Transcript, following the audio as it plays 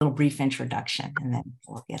little brief introduction, and then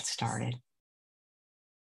we'll get started.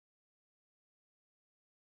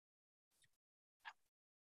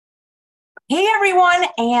 Hey everyone,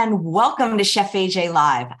 and welcome to Chef AJ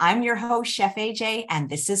Live. I'm your host, Chef AJ, and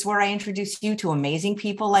this is where I introduce you to amazing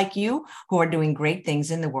people like you who are doing great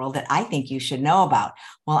things in the world that I think you should know about.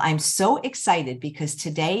 Well, I'm so excited because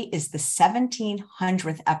today is the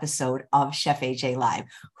 1700th episode of Chef AJ Live.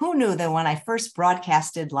 Who knew that when I first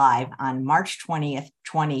broadcasted live on March 20th,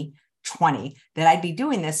 2020, that I'd be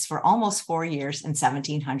doing this for almost 4 years and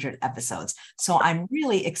 1700 episodes. So I'm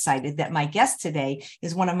really excited that my guest today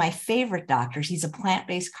is one of my favorite doctors. He's a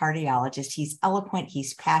plant-based cardiologist. He's eloquent,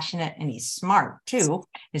 he's passionate, and he's smart too.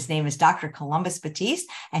 His name is Dr. Columbus Batiste,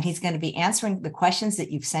 and he's going to be answering the questions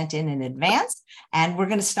that you've sent in advance. And we're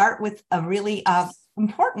going to start with a really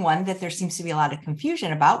important one that there seems to be a lot of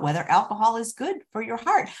confusion about, whether alcohol is good for your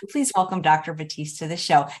heart. Please welcome Dr. Batiste to the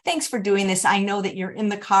show. Thanks for doing this. I know that you're in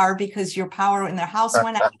the car because your power in the house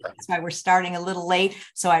went out. That's why we're starting a little late.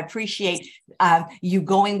 So I appreciate you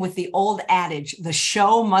going with the old adage, the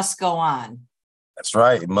show must go on. That's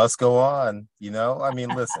right. It must go on.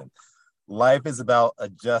 Listen, life is about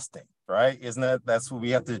adjusting, right? Isn't it? That's what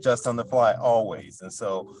we have to adjust on the fly always. And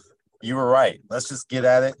so you were right. Let's just get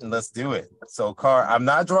at it and let's do it. So, I'm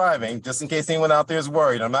not driving, just in case anyone out there is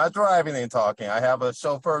worried. I'm not driving and talking. I have a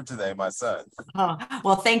chauffeur today, my son. Oh,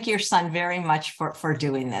 well, thank your son very much for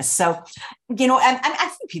doing this. So, and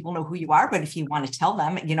I think people know who you are, but if you want to tell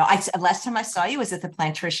them, last time I saw you was at the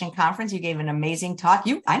Plantrician Conference. You gave an amazing talk.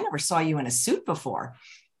 I never saw you in a suit before.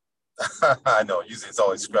 I know. Usually it's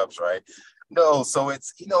always scrubs, right? No, so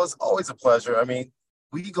it's always a pleasure.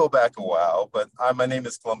 We go back a while, but my name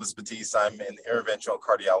is Columbus Batiste. I'm an interventional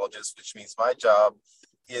cardiologist, which means my job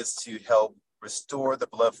is to help restore the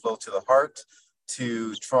blood flow to the heart,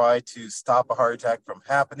 to try to stop a heart attack from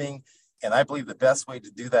happening. And I believe the best way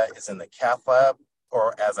to do that is in the cath lab,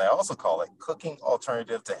 or as I also call it, cooking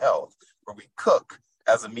alternative to health, where we cook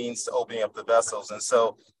as a means to opening up the vessels. And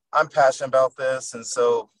so I'm passionate about this. And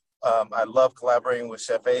so I love collaborating with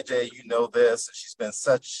Chef AJ. You know this. She's been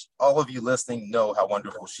all of you listening know how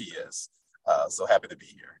wonderful she is. So happy to be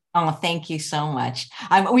here. Oh, thank you so much.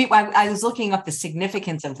 I was looking up the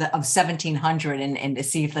significance of 1700 and to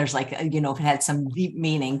see if there's if it had some deep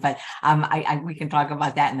meaning, but we can talk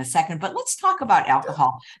about that in a second. But let's talk about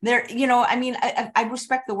alcohol. There, I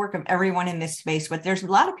respect the work of everyone in this space, but there's a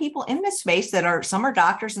lot of people in this space some are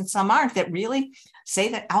doctors and some aren't, that really say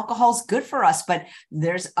that alcohol is good for us. But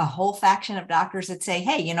there's a whole faction of doctors that say,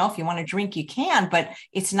 hey, if you want to drink, you can, but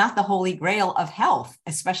it's not the holy grail of health,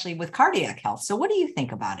 especially with cardiac health. So what do you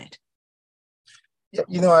think about it?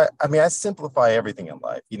 Yeah, I simplify everything in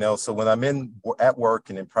life, so when I'm at work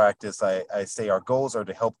and in practice, I say our goals are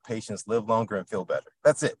to help patients live longer and feel better.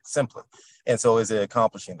 That's it, simply. And so is it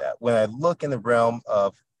accomplishing that? When I look in the realm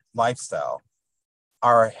of lifestyle,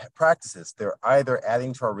 our practices, they're either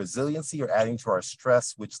adding to our resiliency or adding to our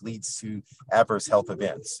stress, which leads to adverse health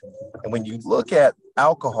events. And when you look at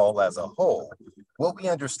alcohol as a whole, what we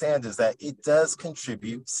understand is that it does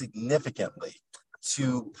contribute significantly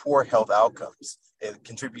to poor health outcomes. It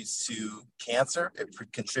contributes to cancer. It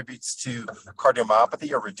contributes to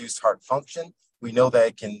cardiomyopathy or reduced heart function. We know that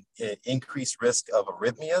it can increase risk of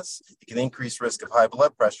arrhythmias. It can increase risk of high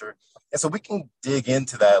blood pressure. And so we can dig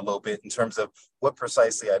into that a little bit in terms of what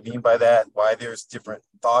precisely I mean by that, why there's different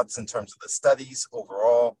thoughts in terms of the studies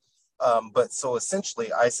overall. But so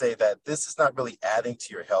essentially, I say that this is not really adding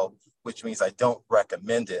to your health, which means I don't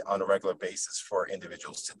recommend it on a regular basis for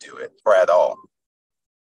individuals to do it or at all.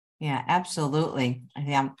 Yeah, absolutely.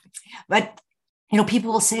 Yeah. But,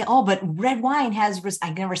 people will say, oh, but red wine has,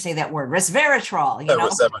 I never say that word, resveratrol,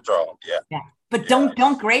 Resveratrol, yeah. Yeah. But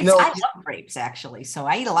don't grapes? I love grapes, actually. So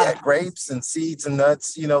I eat a lot of grapes and seeds and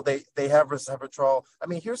nuts, they have resveratrol.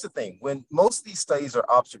 Here's the thing. When most of these studies are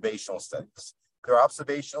observational studies, they're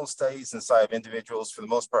observational studies inside of individuals, for the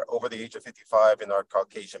most part, over the age of 55 and are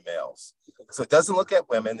Caucasian males. So it doesn't look at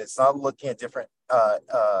women. It's not looking at different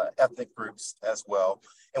ethnic groups as well.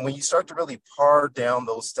 And when you start to really par down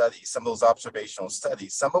those studies, some of those observational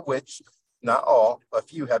studies, some of which, not all, a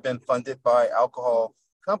few have been funded by alcohol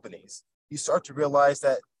companies, you start to realize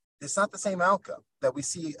that it's not the same outcome, that we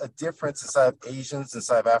see a difference inside of Asians,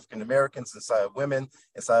 inside of African Americans, inside of women,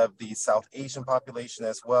 inside of the South Asian population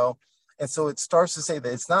as well. And so it starts to say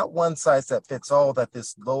that it's not one size that fits all, that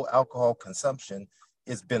this low alcohol consumption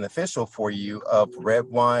is beneficial for you of red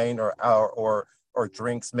wine or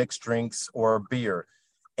drinks, mixed drinks, or beer.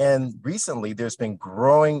 And recently, there's been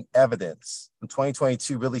growing evidence in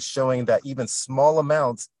 2022 really showing that even small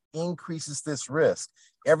amounts increases this risk.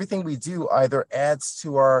 Everything we do either adds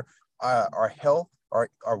to our health our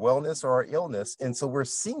wellness or our illness. And so we're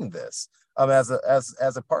seeing this as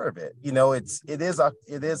a part of it. You know, it is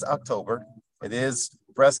October. It is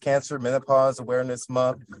Breast Cancer Menopause Awareness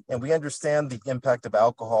Month, and we understand the impact of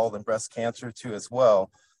alcohol and breast cancer too as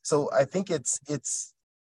well. So I think it's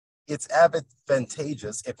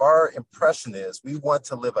advantageous if our impression is we want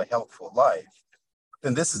to live a healthful life,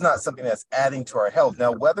 then this is not something that's adding to our health.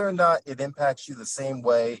 Now, whether or not it impacts you the same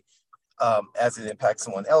way as it impacts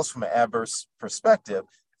someone else from an adverse perspective,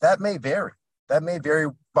 that may vary. That may vary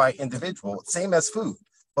by individual, same as food.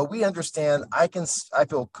 But we understand I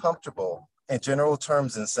feel comfortable in general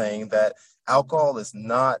terms in saying that alcohol is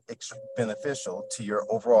not beneficial to your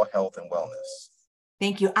overall health and wellness.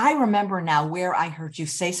 Thank you. I remember now where I heard you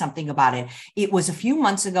say something about it. It was a few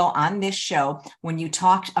months ago on this show when you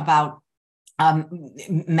talked about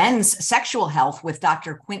men's sexual health with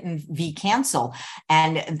Dr. Quentin V. Cancel,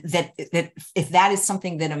 and that if that is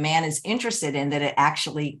something that a man is interested in, that it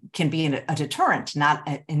actually can be a deterrent, not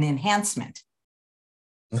an enhancement.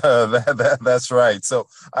 That's right. So,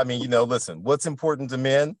 I mean, listen, what's important to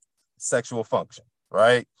men? Sexual function,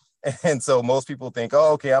 right? And so most people think,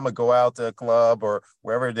 oh, okay, I'm gonna go out to a club or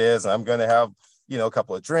wherever it is, and I'm gonna have, a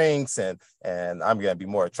couple of drinks and I'm gonna be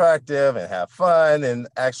more attractive and have fun. And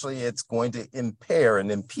actually it's going to impair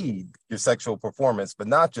and impede your sexual performance. But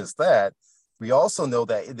not just that, we also know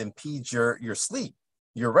that it impedes your sleep,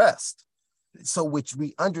 your rest. So which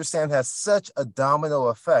we understand has such a domino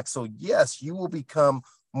effect. So yes, you will become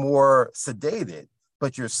more sedated,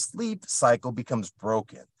 but your sleep cycle becomes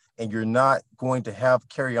broken. And you're not going to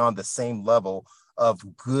carry on the same level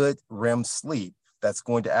of good REM sleep that's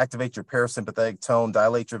going to activate your parasympathetic tone,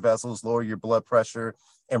 dilate your vessels, lower your blood pressure,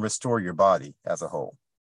 and restore your body as a whole.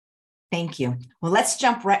 Thank you. Well, let's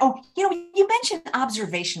jump right. Oh, you mentioned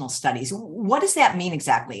observational studies. What does that mean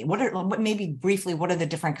exactly? Maybe briefly, what are the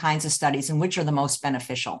different kinds of studies and which are the most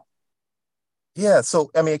beneficial? Yeah,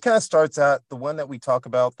 so, I mean, it kind of starts out, the one that we talk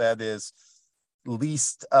about that is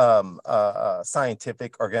least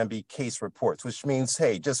scientific are going to be case reports, which means,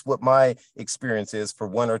 hey, just what my experience is for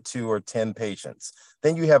 1 or 2 or 10 patients.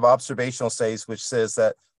 Then you have observational studies, which says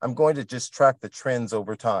that I'm going to just track the trends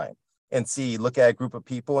over time and look at a group of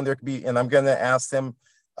people, and I'm going to ask them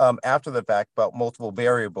after the fact about multiple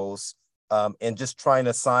variables and just try and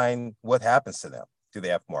assign what happens to them. Do they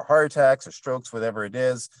have more heart attacks or strokes, whatever it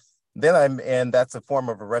is? And that's a form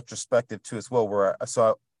of a retrospective too as well,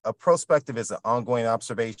 a prospective is an ongoing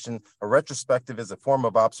observation. A retrospective is a form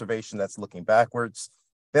of observation that's looking backwards.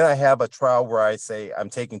 Then I have a trial where I say I'm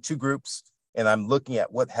taking 2 groups and I'm looking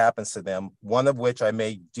at what happens to them, one of which I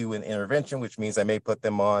may do an intervention, which means I may put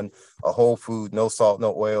them on a whole food, no salt,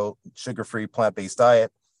 no oil, sugar-free, plant-based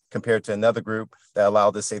diet, compared to another group that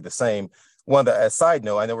allowed to say the same. A side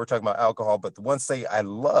note, I know we're talking about alcohol, but the one study I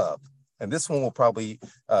love, and this one will probably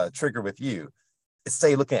trigger with you, is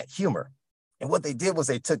looking at humor. And what they did was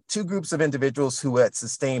they took 2 groups of individuals who had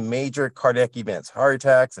sustained major cardiac events, heart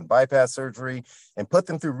attacks and bypass surgery, and put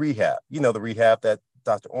them through rehab. The rehab that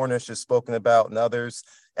Dr. Ornish has spoken about and others,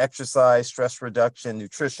 exercise, stress reduction,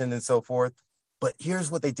 nutrition, and so forth. But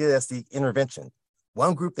here's what they did as the intervention.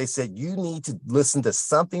 One group, they said, you need to listen to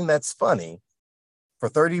something that's funny for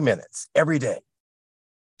 30 minutes every day.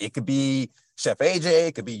 It could be Chef AJ,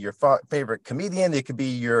 it could be your favorite comedian, it could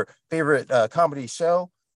be your favorite comedy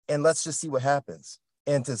show. And let's just see what happens.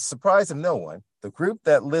 And to surprise of no one, the group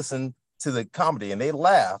that listened to the comedy and they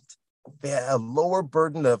laughed, they had a lower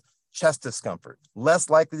burden of chest discomfort, less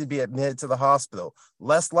likely to be admitted to the hospital,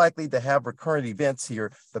 less likely to have recurrent events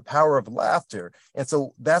here, the power of laughter. And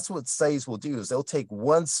so that's what studies will do, is they'll take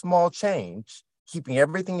one small change, keeping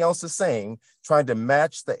everything else the same, trying to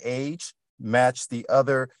match the age, match the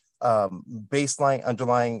other baseline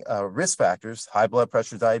underlying risk factors, high blood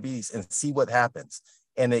pressure, diabetes, and see what happens.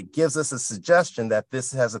 And it gives us a suggestion that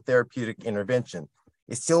this has a therapeutic intervention.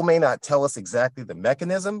 It still may not tell us exactly the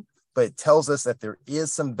mechanism, but it tells us that there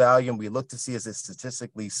is some value, and we look to see is it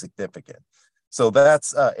statistically significant. So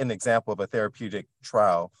that's an example of a therapeutic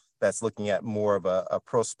trial that's looking at more of a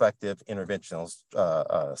prospective interventional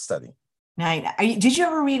study. Right. Did you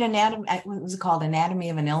ever read what was it called? Anatomy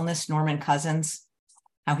of an Illness, Norman Cousins?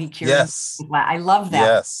 How he cured. Yes. I love that.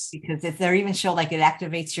 Yes. Because if they even show it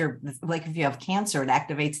activates if you have cancer, it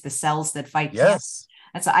activates the cells that fight yes.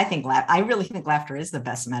 cancer. I really think laughter is the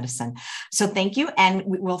best medicine. So thank you. And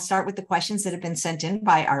we'll start with the questions that have been sent in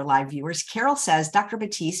by our live viewers. Carol says, Dr.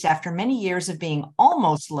 Batiste, after many years of being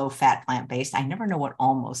almost low-fat plant-based, I never know what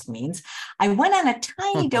almost means, I went on a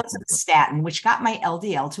tiny dose of statin, which got my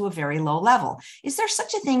LDL to a very low level. Is there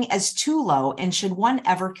such a thing as too low, and should one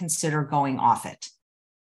ever consider going off it?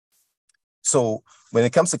 So When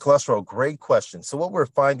it comes to cholesterol, great question. So what we're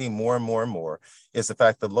finding more and more and more is the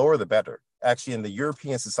fact the lower the better. Actually, in the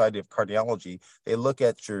European Society of Cardiology, they look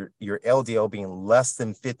at your LDL being less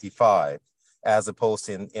than 55, as opposed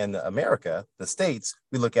to in America, the States,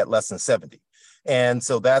 we look at less than 70. And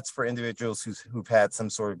so that's for individuals who've had some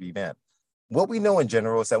sort of event. What we know in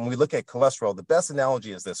general is that when we look at cholesterol, the best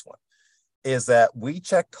analogy is this one, is that we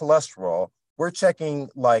check cholesterol. We're checking,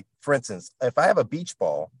 like, for instance, if I have a beach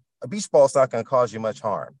ball is not going to cause you much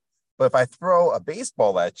harm. But if I throw a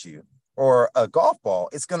baseball at you or a golf ball,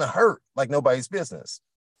 it's going to hurt like nobody's business.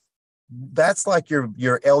 That's like your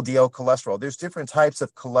LDL cholesterol. There's different types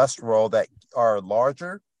of cholesterol that are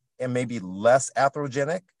larger and maybe less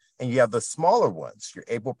atherogenic. And you have the smaller ones, your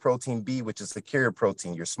apoprotein B, which is the carrier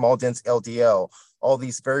protein, your small dense LDL, all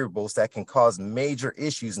these variables that can cause major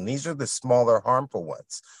issues. And these are the smaller harmful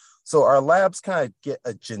ones. So our labs kind of get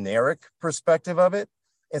a generic perspective of it.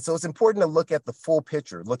 And so it's important to look at the full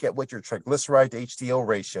picture, look at what your triglyceride to HDL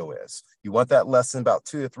ratio is. You want that less than about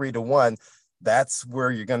 2 to 3 to 1. That's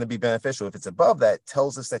where you're going to be beneficial. If it's above that, it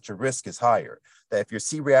tells us that your risk is higher. That if your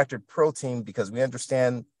C-reactive protein, because we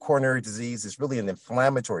understand coronary disease is really an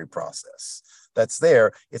inflammatory process that's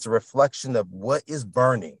there, it's a reflection of what is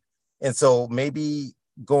burning. And so maybe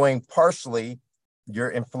going partially,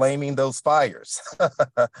 you're inflaming those fires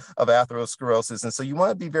of atherosclerosis. And so you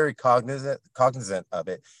want to be very cognizant of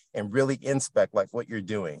it and really inspect like what you're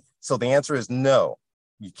doing. So the answer is no.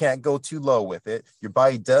 You can't go too low with it. Your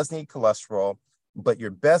body does need cholesterol, but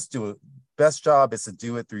your best job is to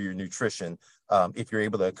do it through your nutrition. If you're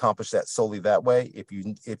able to accomplish that solely that way, if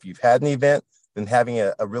you've had an event, then having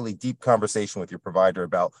a really deep conversation with your provider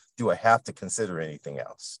about, do I have to consider anything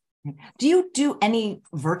else? Do you do any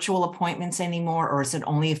virtual appointments anymore, or is it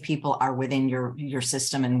only if people are within your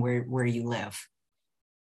system and where you live?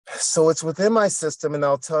 So it's within my system, and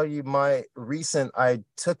I'll tell you I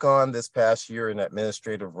took on this past year an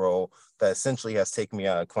administrative role that essentially has taken me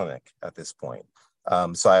out of clinic at this point.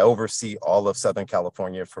 So I oversee all of Southern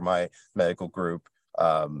California for my medical group,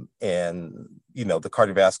 and, the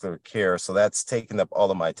cardiovascular care. So that's taken up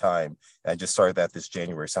all of my time. And I just started that this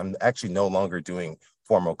January. So I'm actually no longer doing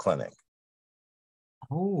formal clinic.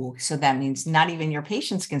 Oh, so that means not even your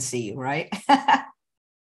patients can see you, right?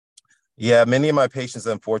 Yeah, many of my patients,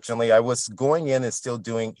 unfortunately, I was going in and still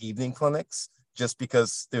doing evening clinics just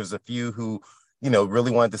because there's a few who,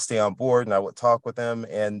 really wanted to stay on board, and I would talk with them.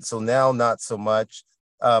 And so now not so much.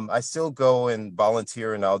 I still go and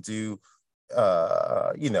volunteer, and I'll do,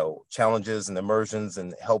 challenges and immersions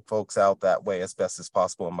and help folks out that way as best as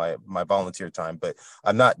possible in my volunteer time. But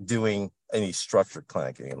I'm not doing any structured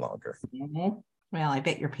clinic any longer. Mm-hmm. Well, I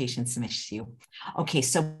bet your patients miss you. Okay,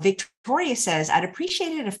 so Victoria says, I'd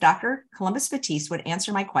appreciate it if Dr. Columbus Batiste would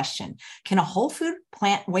answer my question. Can a whole food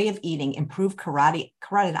plant way of eating improve carotid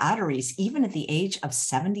arteries even at the age of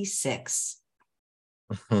 76?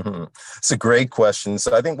 It's a great question.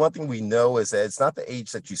 So I think one thing we know is that it's not the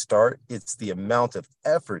age that you start, it's the amount of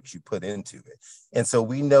effort you put into it. And so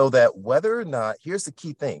we know that whether or not, here's the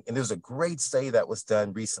key thing, and there's a great study that was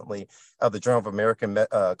done recently of the Journal of American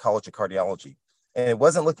College of Cardiology. And it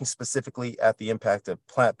wasn't looking specifically at the impact of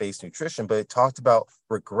plant-based nutrition, but it talked about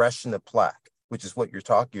regression of plaque, which is what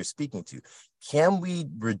you're speaking to. Can we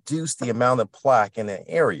reduce the amount of plaque in an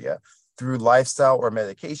area through lifestyle or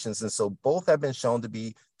medications? And so both have been shown to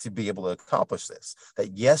be able to accomplish this,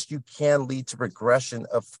 that yes, you can lead to regression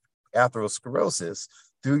of atherosclerosis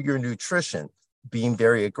through your nutrition being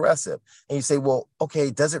very aggressive. And you say, well, okay,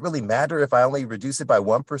 does it really matter if I only reduce it by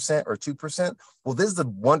 1% or 2%? Well, this is the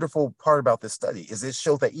wonderful part about this study, is it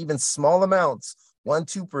shows that even small amounts,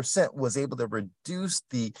 1-2%, was able to reduce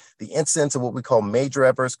the incidence of what we call major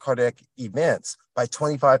adverse cardiac events by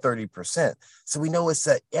 25-30%. So we know it's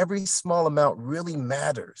that every small amount really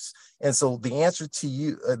matters. And so the answer to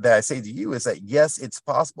you that I say to you is that yes, it's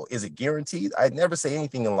possible. Is it guaranteed? I'd never say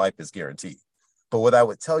anything in life is guaranteed. But what I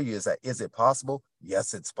would tell you is that, is it possible?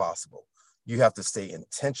 Yes, it's possible. You have to stay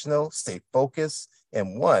intentional, stay focused,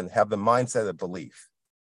 and have the mindset of belief.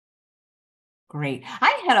 Great.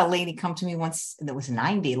 I had a lady come to me once that was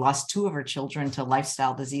 90, lost 2 of her children to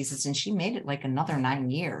lifestyle diseases, and she made it like another 9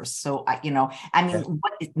 years. So,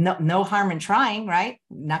 no harm in trying, right?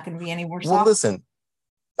 Not going to be any worse off. Well, listen,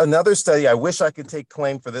 another study, I wish I could take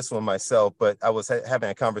claim for this one myself, but I was having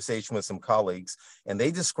a conversation with some colleagues, and they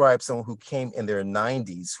described someone who came in their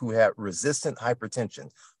 90s who had resistant hypertension.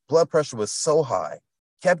 Blood pressure was so high,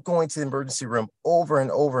 kept going to the emergency room over and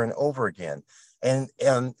over and over again. And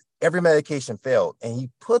every medication failed. And he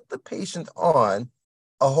put the patient on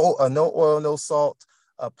a no oil, no salt,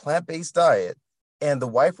 a plant-based diet. And the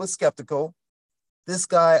wife was skeptical. this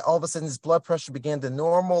guy, all of a sudden his blood pressure began to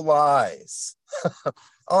normalize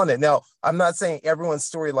on it. Now, I'm not saying everyone's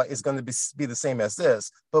story is going to be the same as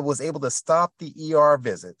this, but was able to stop the ER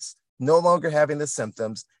visits, no longer having the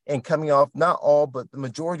symptoms, and coming off not all, but the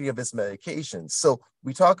majority of his medications. So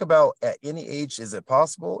we talk about at any age, is it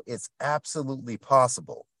possible? It's absolutely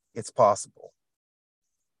possible. It's possible.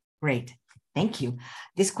 Great. Thank you.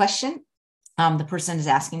 This question, the person is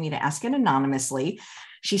asking me to ask it anonymously.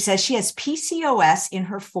 She says she has PCOS in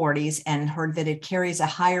her 40s and heard that it carries a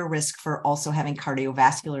higher risk for also having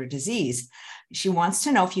cardiovascular disease. She wants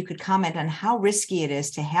to know if you could comment on how risky it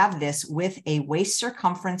is to have this with a waist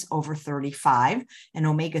circumference over 35, an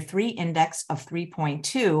omega-3 index of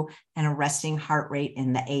 3.2, and a resting heart rate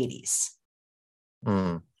in the 80s.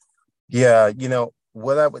 Yeah,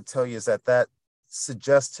 what I would tell you is that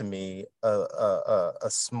suggests to me a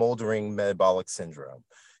smoldering metabolic syndrome.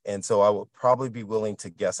 And so I would probably be willing to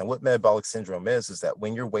guess. And what metabolic syndrome is that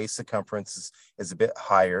when your waist circumference is a bit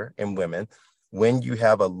higher in women, when you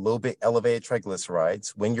have a little bit elevated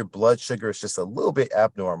triglycerides, when your blood sugar is just a little bit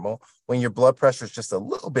abnormal, when your blood pressure is just a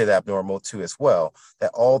little bit abnormal too as well, that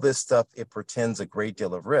all this stuff, it portends a great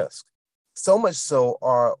deal of risk. So much so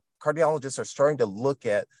our cardiologists are starting to look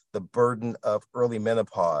at the burden of early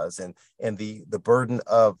menopause and the burden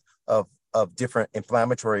of different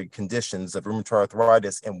inflammatory conditions of rheumatoid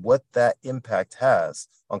arthritis and what that impact has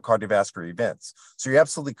on cardiovascular events. So you're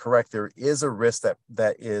absolutely correct. There is a risk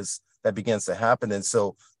that begins to happen. And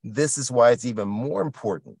so this is why it's even more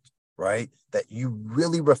important, right, that you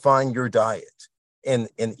really refine your diet and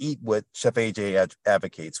eat what Chef AJ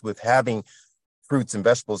advocates with having fruits and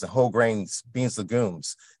vegetables and whole grains, beans,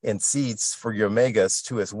 legumes, and seeds for your omegas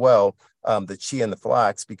too as well. The chia and the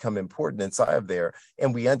flax become important inside of there.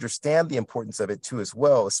 And we understand the importance of it too as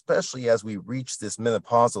well, especially as we reach this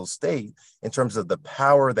menopausal state in terms of the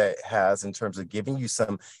power that it has in terms of giving you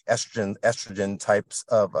some estrogen types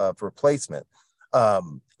of replacement.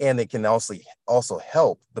 And it can also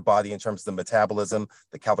help the body in terms of the metabolism.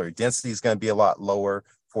 The calorie density is going to be a lot lower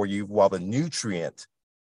for you, while the nutrient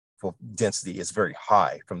density is very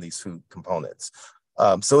high from these food components.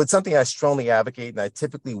 So it's something I strongly advocate and I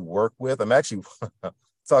typically work with. I'm actually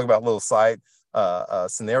talking about little side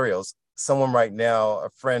scenarios. Someone right now,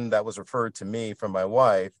 a friend that was referred to me from my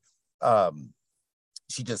wife,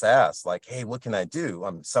 she just asked like, hey, what can I do?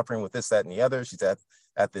 I'm suffering with this, that, and the other. She's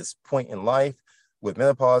at this point in life with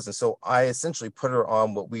menopause. And so I essentially put her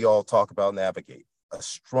on what we all talk about and advocate, a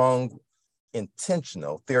strong,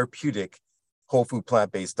 intentional, therapeutic whole food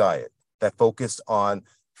plant-based diet that focused on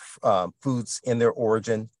foods in their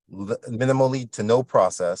origin, minimally to no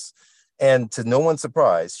process. And to no one's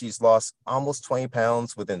surprise, she's lost almost 20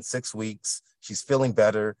 pounds within 6 weeks. She's feeling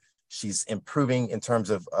better. She's improving in terms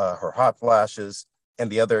of her hot flashes and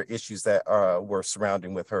the other issues that were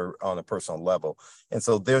surrounding with her on a personal level. And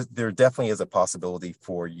so there definitely is a possibility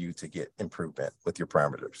for you to get improvement with your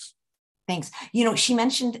parameters. Thanks. She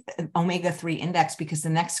mentioned omega-3 index because the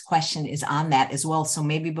next question is on that as well. So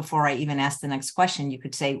maybe before I even ask the next question, you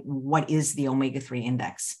could say, what is the omega-3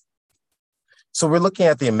 index? So we're looking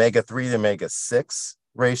at the omega-3 to omega-6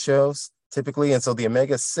 ratios typically. And so the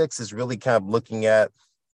omega-6 is really kind of looking at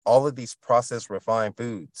all of these processed refined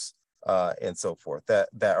foods and so forth that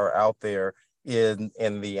are out there in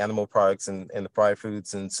the animal products and the fried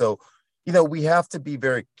foods. And so, we have to be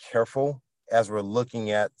very careful as we're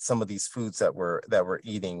looking at some of these foods that we're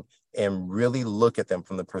eating and really look at them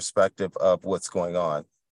from the perspective of what's going on.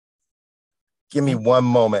 Give me one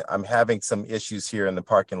moment. I'm having some issues here in the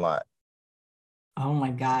parking lot. Oh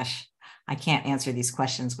my gosh. I can't answer these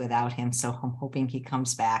questions without him. So I'm hoping he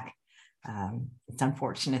comes back. It's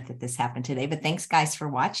unfortunate that this happened today, but thanks guys for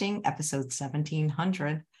watching episode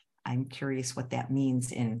 1700. I'm curious what that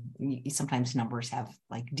means. And sometimes numbers have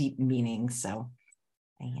like deep meanings. So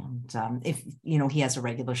and if, he has a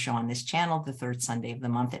regular show on this channel, the third Sunday of the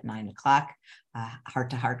month at 9:00,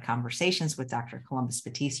 heart-to-heart conversations with Dr. Columbus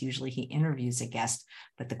Batiste. Usually he interviews a guest,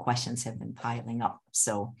 but the questions have been piling up.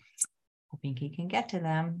 So hoping he can get to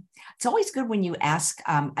them. It's always good when you ask,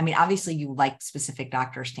 obviously you like specific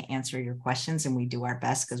doctors to answer your questions, and we do our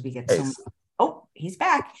best because we get so many. Oh, he's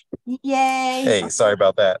back. Yay. Hey, sorry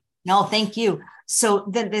about that. No, thank you. So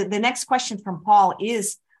the next question from Paul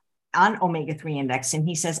is on omega-3 index. And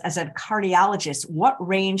he says, as a cardiologist, what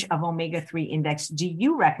range of omega-3 index do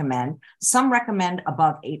you recommend? Some recommend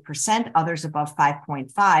above 8%, others above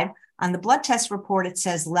 5.5. On the blood test report, it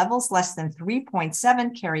says levels less than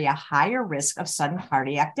 3.7 carry a higher risk of sudden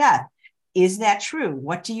cardiac death. Is that true?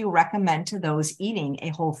 What do you recommend to those eating a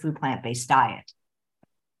whole food plant-based diet?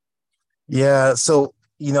 Yeah, so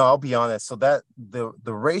I'll be honest. So that the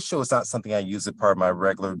ratio is not something I use as part of my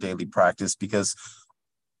regular daily practice, because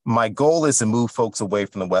my goal is to move folks away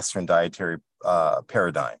from the Western dietary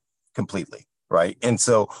paradigm completely, right? And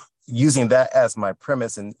so using that as my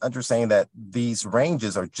premise and understanding that these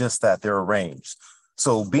ranges are just that, they're a range.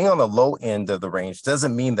 So being on the low end of the range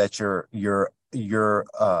doesn't mean that you're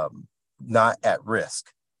not at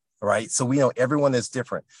risk, right? So we know everyone is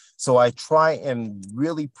different. So I try and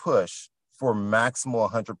really push for maximal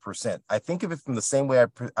 100%. I think of it from the same way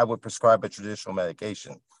I would prescribe a traditional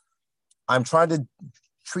medication. I'm trying to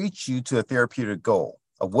treat you to a therapeutic goal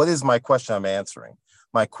of what is my question I'm answering.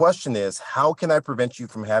 My question is, how can I prevent you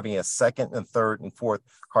from having a second and third and fourth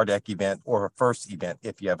cardiac event, or a first event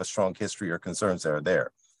if you have a strong history or concerns that are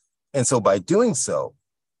there? And so by doing so,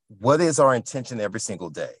 what is our intention every single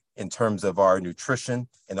day in terms of our nutrition?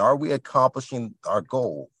 And are we accomplishing our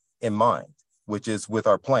goal in mind, which is with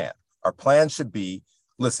our plan? Our plan should be,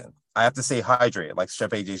 listen, I have to stay hydrated, like Chef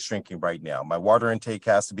AJ's drinking right now. My water intake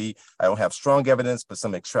has to be, I don't have strong evidence, but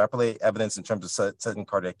some extrapolate evidence in terms of sudden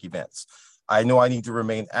cardiac events. I know I need to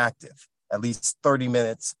remain active, at least 30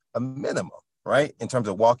 minutes, a minimum, right? In terms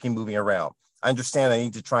of walking, moving around. I understand I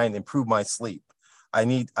need to try and improve my sleep. I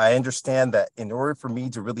understand that in order for me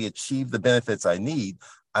to really achieve the benefits I need,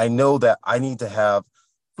 I know that I need to have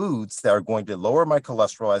foods that are going to lower my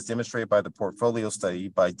cholesterol, as demonstrated by the portfolio study,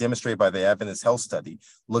 demonstrated by the Adventist Health Study,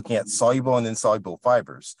 looking at soluble and insoluble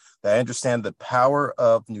fibers. That I understand the power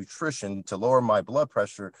of nutrition to lower my blood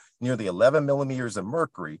pressure nearly 11 millimeters of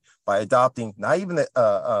mercury by adopting not even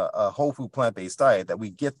a whole food plant-based diet, that we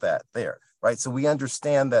get that there, right? So we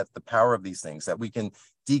understand that the power of these things, that we can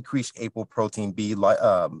decrease apoprotein B,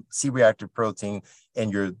 C-reactive protein,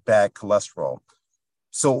 and your bad cholesterol.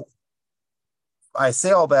 So I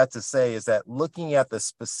say all that to say is that looking at the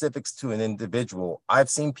specifics to an individual, I've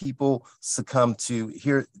seen people succumb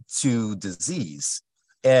to disease.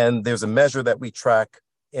 And there's a measure that we track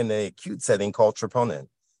in the acute setting called troponin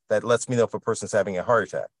that lets me know if a person's having a heart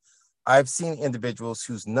attack. I've seen individuals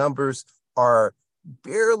whose numbers are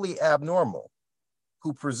barely abnormal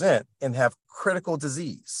who present and have critical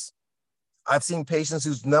disease. I've seen patients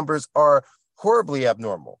whose numbers are horribly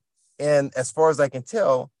abnormal. And as far as I can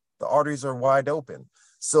tell, the arteries are wide open.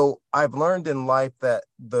 So I've learned in life that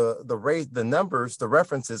the numbers, the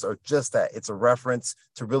references are just that. It's a reference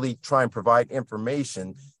to really try and provide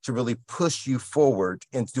information to really push you forward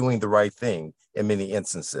in doing the right thing in many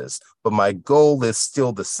instances. But my goal is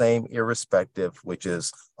still the same, irrespective, which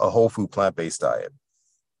is a whole food plant-based diet.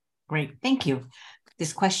 Great, thank you.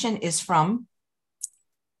 This question is from,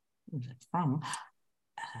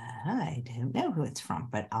 I don't know who it's from,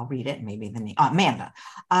 but I'll read it. Maybe the name, Amanda.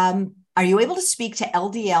 Are you able to speak to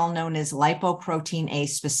LDL, known as lipoprotein A,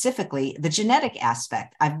 specifically the genetic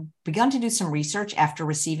aspect? I've begun to do some research after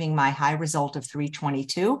receiving my high result of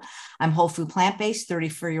 322. I'm whole food plant-based,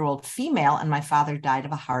 34-year-old female, and my father died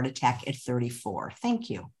of a heart attack at 34. Thank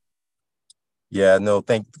you. Yeah, no,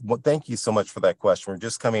 thank you so much for that question. We're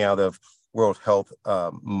just coming out of World Health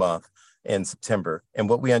Month in September. And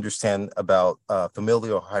what we understand about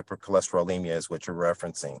familial hypercholesterolemia is what you're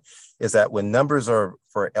referencing, is that when numbers are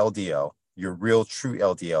for LDL, your real true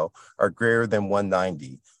LDL, are greater than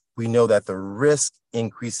 190, we know that the risk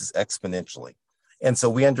increases exponentially. And so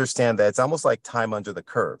we understand that it's almost like time under the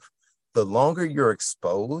curve. The longer you're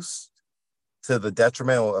exposed to the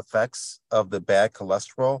detrimental effects of the bad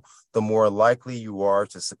cholesterol, the more likely you are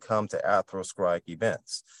to succumb to atherosclerotic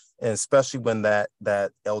events. And especially when that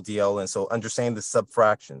LDL, and so understanding the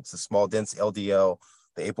subfractions, the small dense LDL,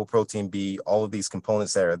 the apoprotein B, all of these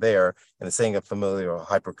components that are there, and the saying of familial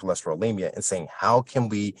hypercholesterolemia, and saying, how can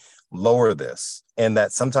we lower this? And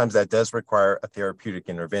that sometimes that does require a therapeutic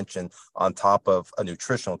intervention on top of a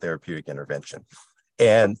nutritional therapeutic intervention.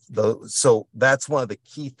 And so that's one of the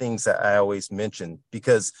key things that I always mention,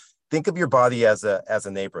 because think of your body as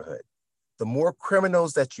a neighborhood. The more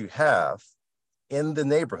criminals that you have in the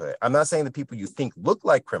neighborhood, I'm not saying the people you think look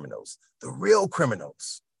like criminals, the real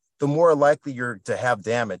criminals, the more likely you're to have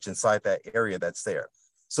damage inside that area that's there.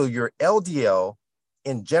 So your LDL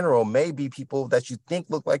in general may be people that you think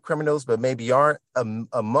look like criminals, but maybe aren't.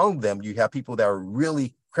 Among them, you have people that are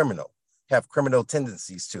really criminal, have criminal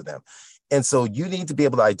tendencies to them. And so you need to be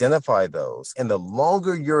able to identify those. And the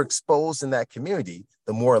longer you're exposed in that community,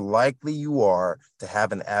 the more likely you are to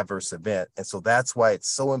have an adverse event. And so that's why it's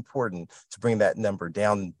so important to bring that number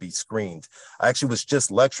down and be screened. I actually was just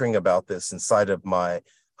lecturing about this inside of my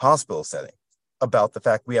hospital setting, about the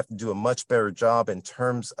fact we have to do a much better job in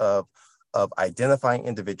terms of identifying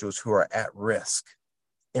individuals who are at risk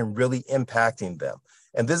and really impacting them.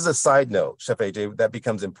 And this is a side note, Chef AJ, that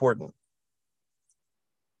becomes important.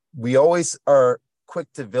 we always are quick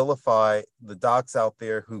to vilify the docs out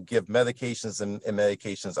there who give medications and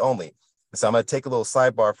medications only. So I'm going to take a little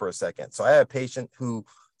sidebar for a second. So I had a patient who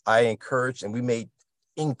I encouraged, and we made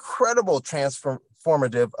incredible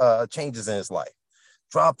transformative changes in his life.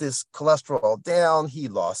 Dropped his cholesterol down. He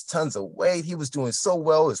lost tons of weight. He was doing so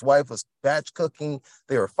well. His wife was batch cooking.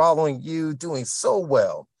 They were following you, doing so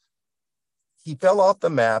well. He fell off the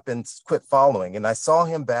map and quit following. And I saw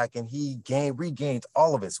him back, and he regained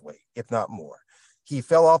all of his weight, if not more. He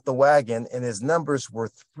fell off the wagon, and his numbers were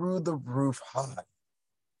through the roof high.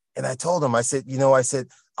 And I told him, I said,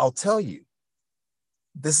 I'll tell you,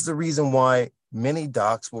 this is the reason why many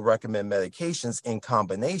docs will recommend medications in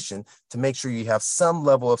combination to make sure you have some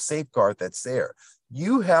level of safeguard that's there.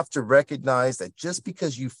 You have to recognize that just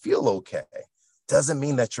because you feel okay doesn't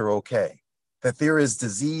mean that you're okay, that there is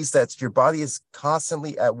disease, that your body is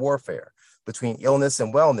constantly at warfare between illness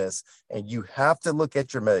and wellness. And you have to look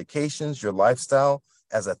at your medications, your lifestyle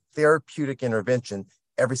as a therapeutic intervention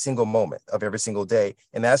every single moment of every single day,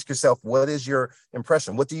 and ask yourself, what is your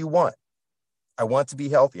impression? What do you want? I want to be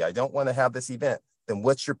healthy. I don't want to have this event. Then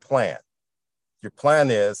what's your plan? Your plan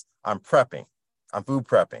is, I'm prepping. I'm food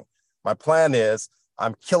prepping. My plan is,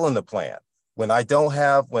 I'm killing the plan. When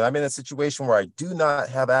I'm in a situation where I do not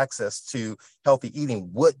have access to healthy eating,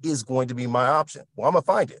 what is going to be my option? Well, I'm going to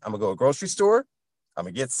find it. I'm going to go to a grocery store. I'm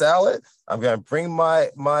going to get salad. I'm going to bring my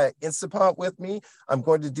Instant Pot with me. I'm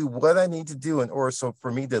going to do what I need to do in order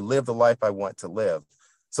for me to live the life I want to live.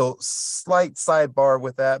 So slight sidebar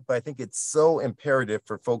with that, but I think it's so imperative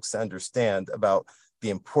for folks to understand about the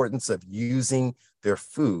importance of using their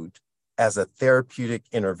food as a therapeutic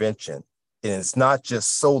intervention. And it's not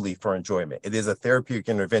just solely for enjoyment. It is a therapeutic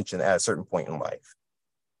intervention at a certain point in life.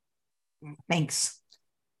 Thanks.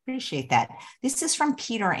 Appreciate that. This is from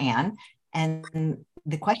Peter Ann. And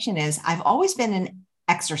the question is, I've always been an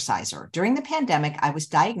exerciser. During the pandemic, I was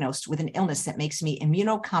diagnosed with an illness that makes me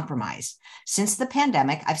immunocompromised. Since the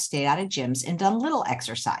pandemic, I've stayed out of gyms and done little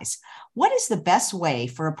exercise. What is the best way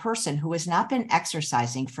for a person who has not been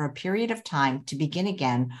exercising for a period of time to begin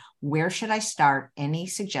again? Where should I start? Any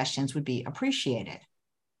suggestions would be appreciated.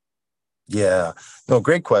 Yeah, no,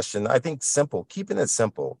 great question. I think simple, keeping it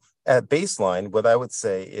simple. At baseline, what I would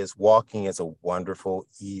say is walking is a wonderful,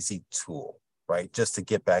 easy tool, right? Just to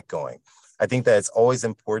get back going. I think that it's always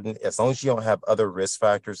important, as long as you don't have other risk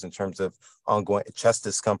factors in terms of ongoing chest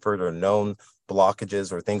discomfort or known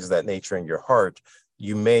blockages or things of that nature in your heart,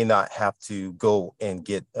 you may not have to go and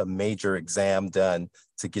get a major exam done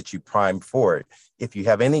to get you primed for it. If you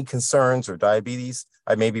have any concerns or diabetes,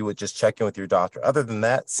 I maybe would just check in with your doctor. Other than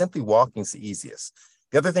that, simply walking is the easiest.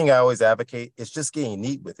 The other thing I always advocate is just getting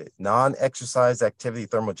neat with it. Non-exercise activity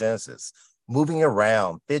thermogenesis, moving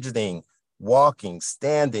around, fidgeting, walking,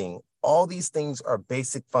 standing, all these things are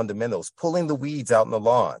basic fundamentals. Pulling the weeds out in the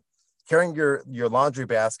lawn, carrying your laundry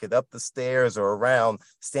basket up the stairs or around,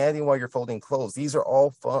 standing while you're folding clothes. These are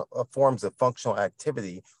all forms of functional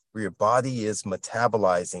activity where your body is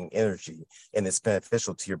metabolizing energy and it's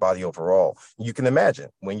beneficial to your body overall. You can imagine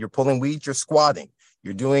when you're pulling weeds, you're squatting.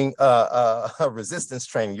 You're doing resistance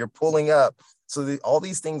training, you're pulling up. So all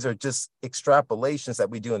these things are just extrapolations that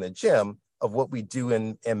we do in the gym of what we do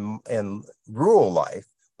in rural life.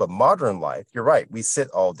 But modern life, you're right, we sit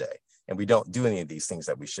all day and we don't do any of these things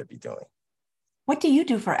that we should be doing. What do you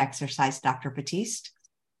do for exercise, Dr. Batiste?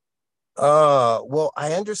 Well,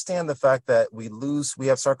 I understand the fact that we have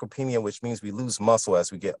sarcopenia, which means we lose muscle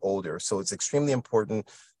as we get older. So it's extremely important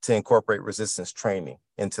to incorporate resistance training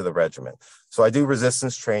into the regimen. So I do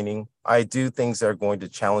resistance training. I do things that are going to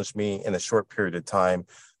challenge me in a short period of time.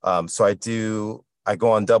 I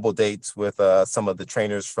go on double dates with some of the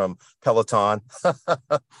trainers from Peloton.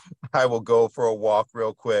 I will go for a walk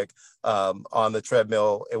real quick on the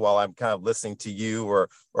treadmill while I'm kind of listening to you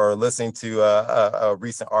or listening to a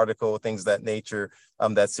recent article, things of that nature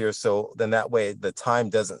that's here. So then that way the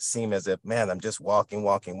time doesn't seem as if, man, I'm just walking.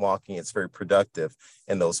 It's very productive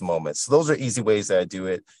in those moments. So those are easy ways that I do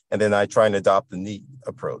it. And then I try and adopt the neat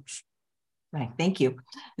approach. Right. Thank you.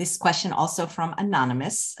 This question also from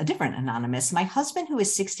Anonymous, a different Anonymous. My husband, who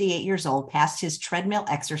is 68 years old, passed his treadmill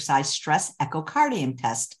exercise stress echocardiogram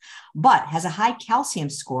test, but has a high calcium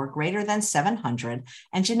score greater than 700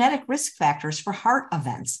 and genetic risk factors for heart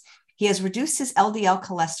events. He has reduced his LDL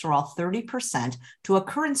cholesterol 30% to a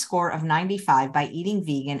current score of 95 by eating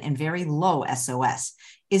vegan and very low SOS.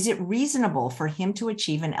 Is it reasonable for him to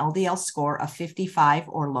achieve an LDL score of 55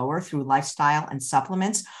 or lower through lifestyle and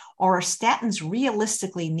supplements, or are statins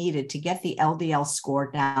realistically needed to get the LDL score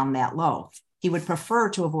down that low? He would prefer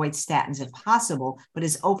to avoid statins if possible, but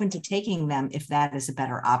is open to taking them if that is a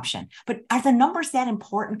better option. But are the numbers that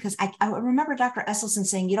important? Because I remember Dr. Esselstyn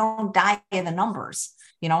saying you don't die in the numbers,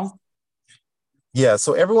 you know? Yeah,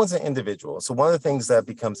 so everyone's an individual. So one of the things that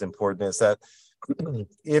becomes important is that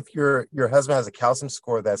if your husband has a calcium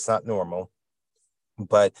score that's not normal,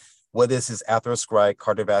 but what is his atherosclerotic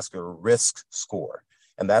cardiovascular risk score?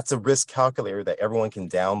 And that's a risk calculator that everyone can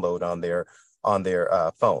download on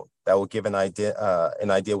their phone. That will give an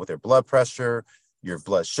idea with their blood pressure, your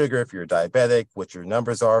blood sugar, if you're diabetic, what your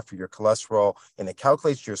numbers are for your cholesterol, and it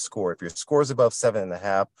calculates your score. If your score is above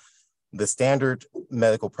 7.5, the standard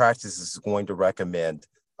medical practice is going to recommend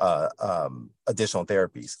additional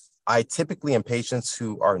therapies. I typically, in patients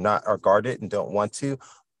who are guarded and don't want to,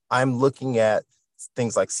 I'm looking at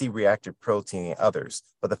things like C-reactive protein and others.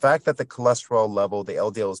 But the fact that the cholesterol level, the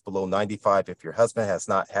LDL, is below 95, if your husband has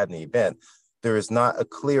not had an event, there is not a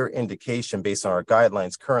clear indication based on our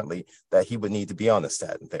guidelines currently that he would need to be on a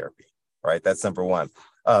statin therapy, right? That's number one.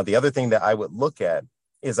 The other thing that I would look at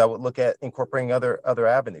is incorporating other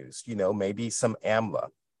avenues, maybe some AMLA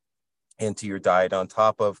into your diet on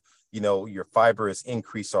top of, your fiber is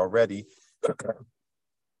increased already,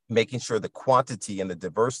 making sure the quantity and the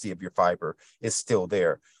diversity of your fiber is still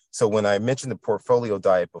there. So when I mentioned the portfolio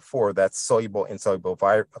diet before, that's soluble, insoluble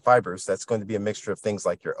fibers. That's going to be a mixture of things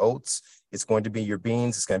like your oats. It's going to be your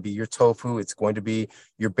beans. It's going to be your tofu. It's going to be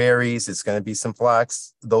your berries. It's going to be some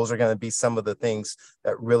flax. Those are going to be some of the things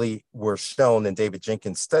that really were shown in David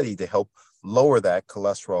Jenkins' study to help lower that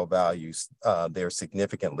cholesterol values there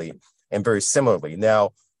significantly. And very similarly,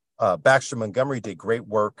 now Baxter Montgomery did great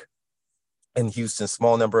work in Houston,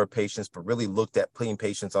 small number of patients, but really looked at putting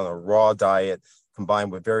patients on a raw diet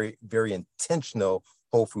combined with very, very intentional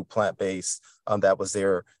whole food plant-based that was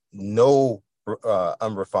there, no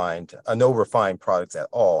refined products at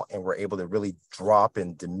all, and we're able to really drop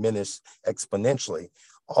and diminish exponentially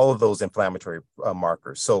all of those inflammatory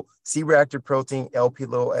markers. So C-reactive protein,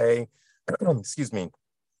 LP(a), excuse me,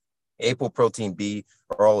 apoprotein B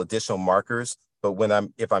are all additional markers. But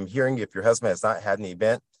if your husband has not had an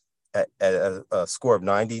event at a score of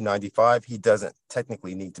 90, 95, he doesn't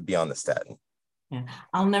technically need to be on the statin. Yeah.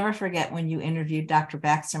 I'll never forget when you interviewed Dr.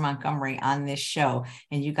 Baxter Montgomery on this show,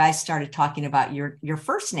 and you guys started talking about your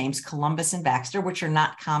first names, Columbus and Baxter, which are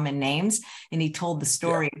not common names. And he told the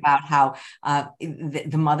story about how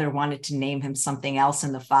the mother wanted to name him something else,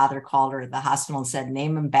 and the father called her at the hospital and said,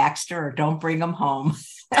 "Name him Baxter or don't bring him home."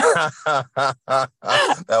 That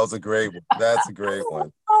was a great one. That's a great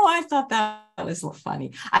one. Oh, I thought that was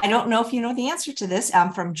funny. I don't know if you know the answer to this.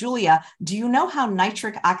 From Julia, do you know how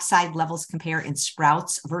nitric oxide levels compare in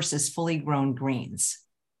sprouts versus fully grown greens?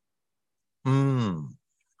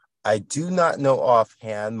 I do not know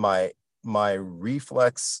offhand. My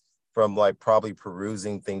reflex from probably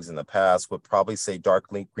perusing things in the past would probably say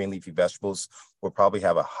green leafy vegetables will probably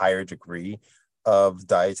have a higher degree of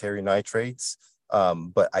dietary nitrates.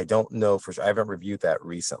 But I don't know for sure. I haven't reviewed that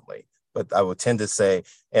recently. But I would tend to say,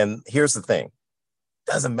 and here's the thing,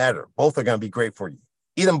 doesn't matter. Both are going to be great for you.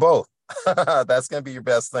 Eat them both. That's going to be your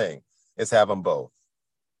best thing, is have them both.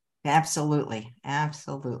 Absolutely.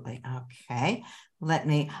 Absolutely. Okay. Let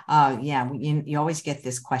me, you always get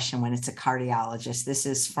this question when it's a cardiologist. This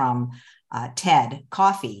is from Ted.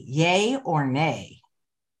 Coffee, yay or nay?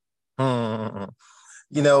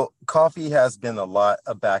 Coffee has been a lot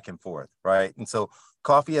of back and forth, right? And so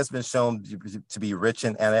coffee has been shown to be rich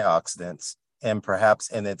in antioxidants and perhaps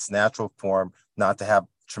in its natural form not to have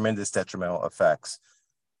tremendous detrimental effects.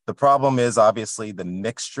 The problem is obviously the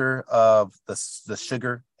mixture of the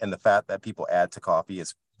sugar and the fat that people add to coffee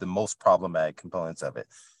is the most problematic components of it.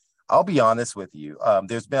 I'll be honest with you.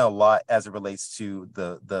 There's been a lot as it relates to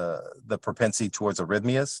the propensity towards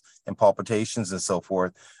arrhythmias and palpitations and so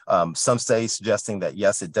forth. Some studies suggesting that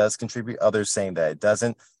yes, it does contribute. Others saying that it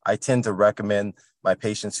doesn't. I tend to recommend my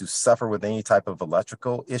patients who suffer with any type of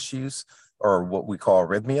electrical issues or what we call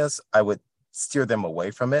arrhythmias, I would steer them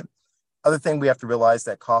away from it. Other thing we have to realize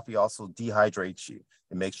that coffee also dehydrates you.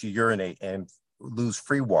 It makes you urinate and lose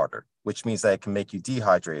free water, which means that it can make you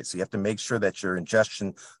dehydrated. So you have to make sure that your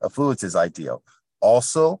ingestion of fluids is ideal.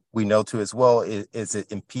 Also, we know too as well is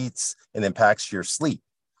it impedes and impacts your sleep.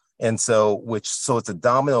 And so it's a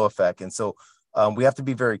domino effect. And so we have to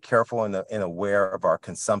be very careful and aware of our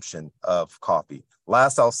consumption of coffee.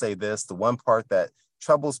 Last, I'll say this, the one part that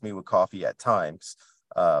troubles me with coffee at times,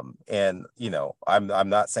 and I'm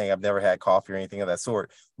not saying I've never had coffee or anything of that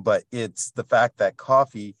sort, but it's the fact that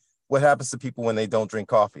coffee, what happens to people when they don't drink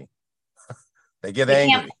coffee? They get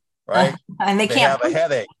angry, right? And they can't have a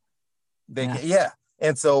headache.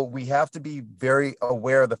 And so we have to be very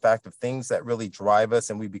aware of the fact of things that really drive us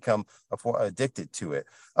and we become addicted to it.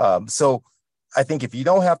 So I think if you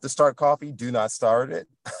don't have to start coffee, do not start it.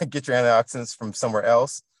 Get your antioxidants from somewhere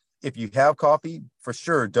else. If you have coffee, for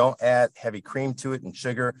sure, don't add heavy cream to it and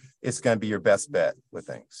sugar. It's going to be your best bet with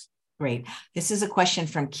things. Great. This is a question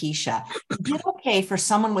from Keisha. Is it okay for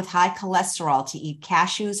someone with high cholesterol to eat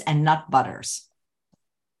cashews and nut butters?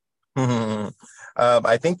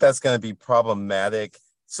 I think that's going to be problematic.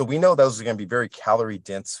 So we know those are going to be very calorie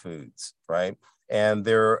dense foods, right? And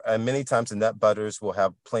there are many times the nut butters will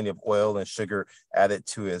have plenty of oil and sugar added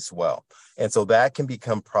to it as well. And so that can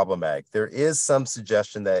become problematic. There is some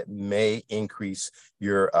suggestion that it may increase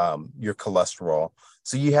your cholesterol.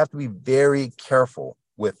 So you have to be very careful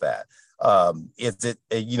with that. Is it,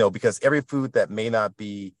 because every food that may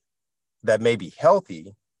be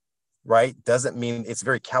healthy, right, doesn't mean it's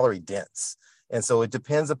very calorie dense. And so it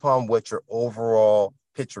depends upon what your overall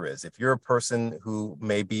picture is. If you're a person who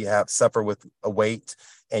maybe suffer with a weight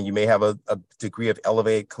and you may have a degree of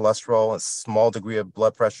elevated cholesterol, a small degree of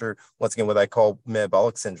blood pressure, once again, what I call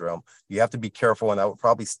metabolic syndrome, you have to be careful, and I would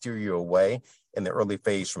probably steer you away in the early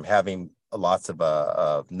phase from having lots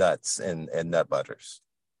of nuts and nut butters.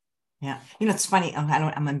 Yeah. It's funny.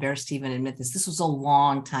 I'm embarrassed to even admit this. This was a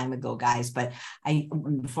long time ago, guys, but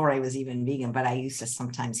before I was even vegan, but I used to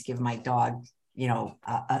sometimes give my dog,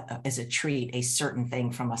 as a treat, a certain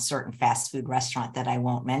thing from a certain fast food restaurant that I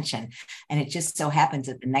won't mention. And it just so happens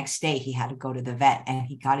that the next day he had to go to the vet and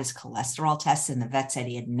he got his cholesterol test, and the vet said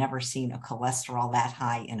he had never seen a cholesterol that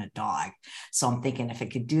high in a dog. So I'm thinking if it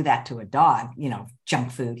could do that to a dog,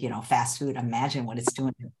 junk food, fast food, imagine what it's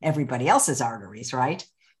doing to everybody else's arteries, right?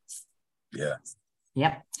 Yeah.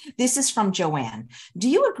 Yep. This is from Joanne. Do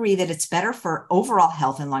you agree that it's better for overall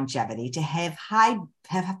health and longevity to have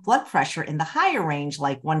blood pressure in the higher range,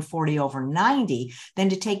 like 140/90, than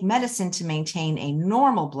to take medicine to maintain a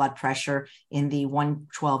normal blood pressure in the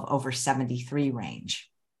 112/73 range?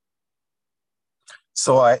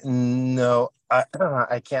 So I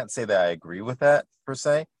can't say that I agree with that per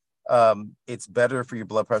se. It's better for your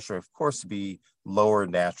blood pressure, of course, to be lower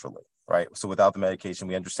naturally. Right. So without the medication,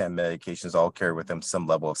 we understand medications all carry with them some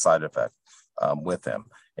level of side effect with them.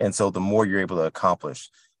 And so the more you're able to accomplish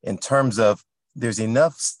in terms of, there's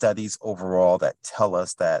enough studies overall that tell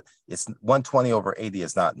us that it's 120/80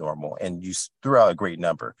 is not normal. And you threw out a great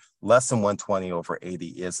number. Less than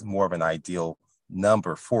 120/80 is more of an ideal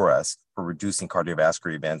number for us for reducing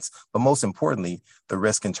cardiovascular events, but most importantly, the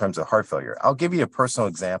risk in terms of heart failure. I'll give you a personal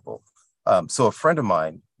example. So a friend of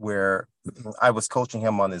mine, where I was coaching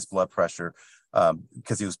him on his blood pressure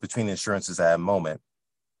because he was between insurances at a moment,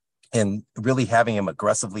 and really having him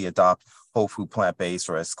aggressively adopt whole food plant-based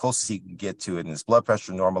or as close as he can get to it, and his blood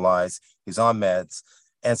pressure normalized. He's on meds.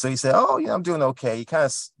 And so he said, I'm doing okay. He kind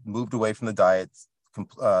of moved away from the diet,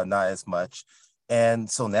 not as much. And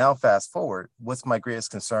so now fast forward, what's my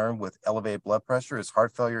greatest concern with elevated blood pressure is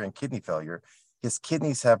heart failure and kidney failure. His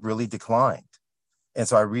kidneys have really declined. And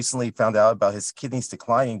so I recently found out about his kidneys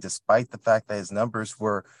declining despite the fact that his numbers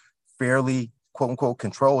were fairly, quote unquote,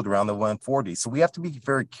 controlled around the 140. So we have to be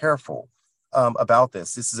very careful about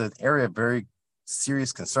this. This is an area of very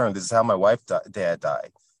serious concern. This is how my wife's dad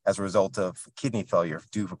died as a result of kidney failure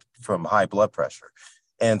due from high blood pressure.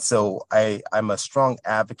 And so I'm a strong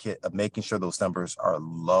advocate of making sure those numbers are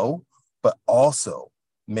low, but also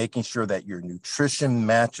making sure that your nutrition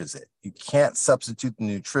matches it. You can't substitute the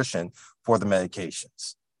nutrition for the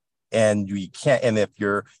medications. And you can't, and if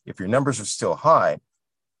your numbers are still high,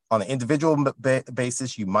 on an individual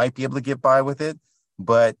basis, you might be able to get by with it.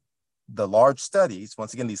 But the large studies,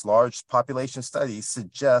 once again, these large population studies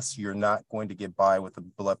suggest you're not going to get by with a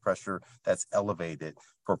blood pressure that's elevated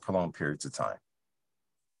for prolonged periods of time.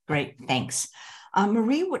 Great, thanks.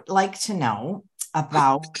 Marie would like to know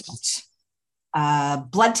about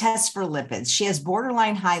blood tests for lipids. She has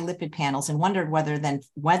borderline high lipid panels and wondered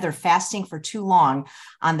whether fasting for too long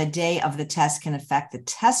on the day of the test can affect the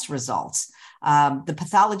test results. The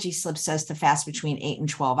pathology slip says to fast between 8 and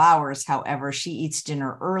 12 hours. However, she eats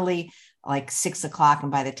dinner early, like 6 o'clock.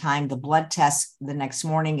 And by the time the blood test the next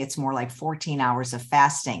morning, it's more like 14 hours of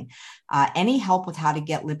fasting. Any help with how to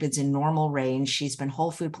get lipids in normal range? She's been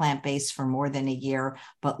whole food plant-based for more than a year,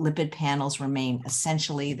 but lipid panels remain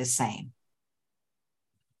essentially the same.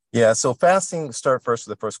 Yeah, so fasting, start first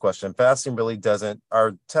with the first question. Fasting really doesn't,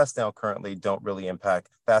 our tests now currently don't really impact,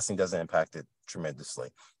 fasting doesn't impact it tremendously.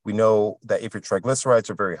 We know that if your triglycerides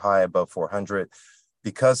are very high, above 400,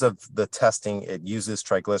 because of the testing, it uses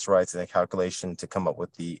triglycerides in a calculation to come up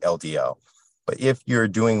with the LDL. But if you're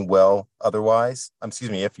doing well otherwise,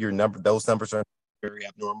 if your those numbers are very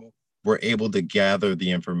abnormal, we're able to gather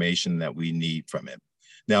the information that we need from it.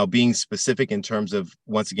 Now, being specific in terms of,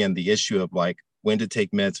 once again, the issue of like when to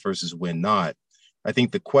take meds versus when not, I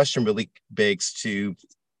think the question really begs to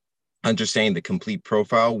understanding the complete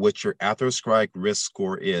profile, what your atherosclerotic risk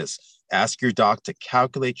score is. Ask your doc to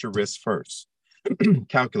calculate your risk first.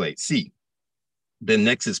 Calculate, see. Then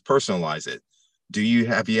next is personalize it.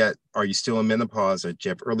 Are you still in menopause, or do you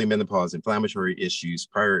have early menopause, inflammatory issues,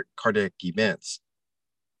 prior cardiac events,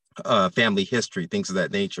 family history, things of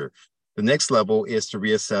that nature? The next level is to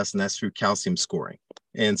reassess, and that's through calcium scoring.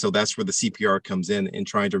 And so that's where the CPR comes in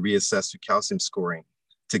trying to reassess through calcium scoring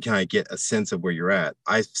to kind of get a sense of where you're at.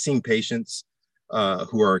 I've seen patients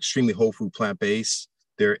who are extremely whole food plant-based.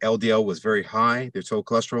 Their LDL was very high, their total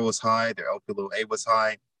cholesterol was high, their Lp(a) was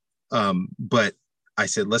high. But I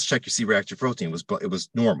said, let's check your C-reactive protein. It was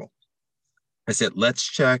normal. I said, let's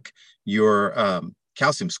check your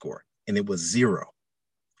calcium score. And it was 0.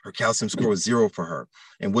 Her calcium score was 0 for her.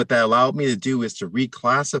 And what that allowed me to do is to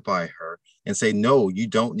reclassify her and say, no, you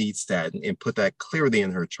don't need statin, and put that clearly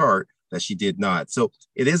in her chart that she did not. So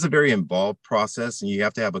it is a very involved process, and you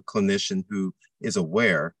have to have a clinician who is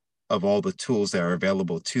aware of all the tools that are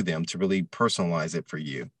available to them to really personalize it for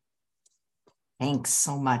you. Thanks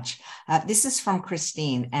so much. This is from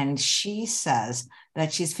Christine, and she says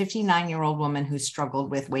that she's a 59-year-old woman who struggled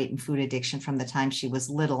with weight and food addiction from the time she was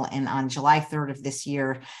little. And on July 3rd of this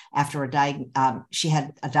year, after she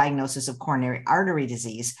had a diagnosis of coronary artery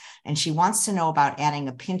disease, and she wants to know about adding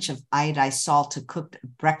a pinch of iodized salt to cooked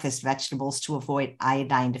breakfast vegetables to avoid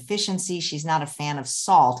iodine deficiency. She's not a fan of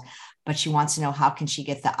salt, but she wants to know how can she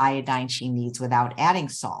get the iodine she needs without adding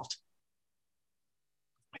salt.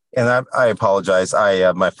 And I apologize.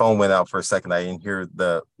 My phone went out for a second. I didn't hear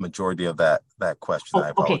the majority of that question. I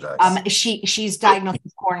apologize. Okay. She's diagnosed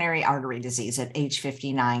with coronary artery disease at age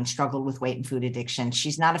 59, struggled with weight and food addiction.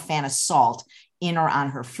 She's not a fan of salt in or on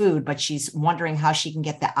her food, but she's wondering how she can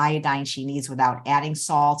get the iodine she needs without adding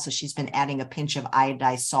salt. So she's been adding a pinch of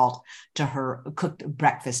iodized salt to her cooked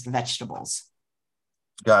breakfast vegetables.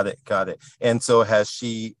 Got it. And so I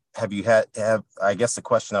guess the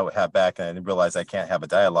question I would have back, and I didn't realize I can't have a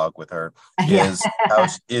dialogue with her, is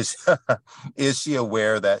is she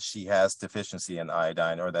aware that she has deficiency in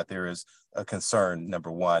iodine, or that there is a concern?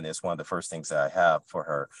 Number one is one of the first things that I have for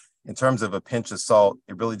her. In terms of a pinch of salt,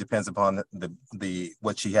 it really depends upon the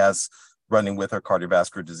what she has running with her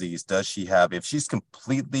cardiovascular disease. Does she have, if she's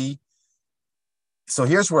completely, so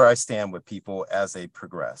here's where I stand with people as they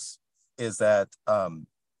progress, is that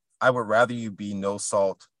I would rather you be no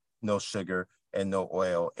salt, no sugar, and no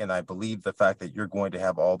oil. And I believe the fact that you're going to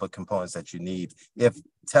have all the components that you need. If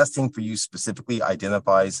testing for you specifically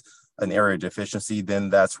identifies an area of deficiency,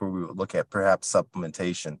 then that's where we would look at perhaps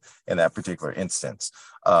supplementation in that particular instance.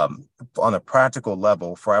 On a practical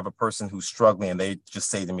level, for I have a person who's struggling and they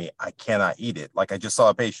just say to me, I cannot eat it. Like I just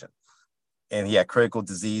saw a patient and he had critical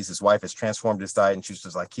disease. His wife has transformed his diet and she's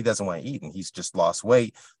just like, he doesn't want to eat and he's just lost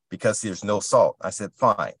weight because there's no salt. I said,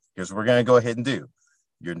 fine, here's what we're going to go ahead and do.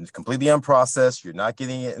 You're completely unprocessed. You're not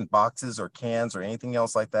getting it in boxes or cans or anything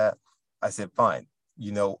else like that. I said, fine.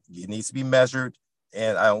 You know, it needs to be measured.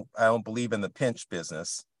 And I don't believe in the pinch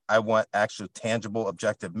business. I want actual tangible,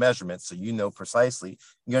 objective measurements so you know precisely,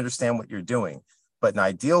 you understand what you're doing. But in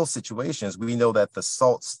ideal situations, we know that the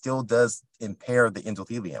salt still does impair the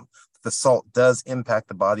endothelium. The salt does impact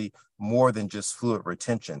the body more than just fluid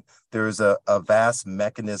retention. There is a vast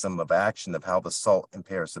mechanism of action of how the salt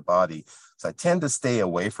impairs the body. So I tend to stay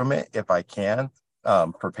away from it if I can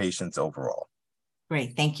for patients overall.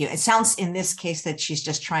 Great, thank you. It sounds in this case that she's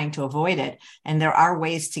just trying to avoid it. And there are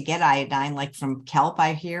ways to get iodine, like from kelp,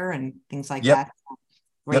 I hear, and things like that.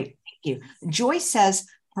 Great, thank you. Joy says,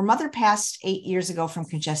 her mother passed 8 years ago from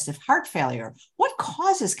congestive heart failure. What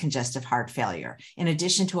causes congestive heart failure? In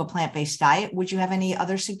addition to a plant-based diet, would you have any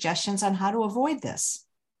other suggestions on how to avoid this?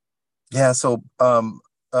 Yeah, so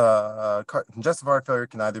congestive heart failure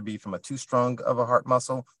can either be from a too strong of a heart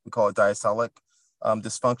muscle, we call it diastolic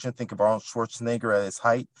dysfunction. Think of Arnold Schwarzenegger at his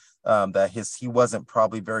height, that he wasn't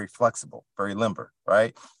probably very flexible, very limber,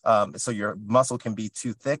 right? So your muscle can be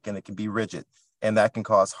too thick and it can be rigid, and that can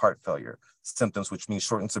cause heart failure symptoms, which means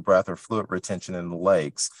shortness of breath or fluid retention in the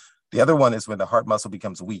legs. The other one is when the heart muscle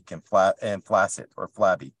becomes weak and flaccid or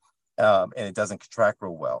flabby, and it doesn't contract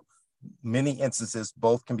real well. Many instances,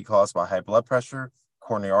 both can be caused by high blood pressure,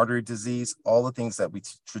 coronary artery disease, all the things that we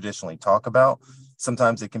traditionally talk about.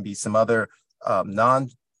 Sometimes it can be some other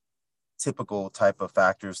non-typical type of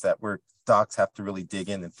factors that docs have to really dig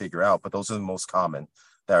in and figure out, but those are the most common.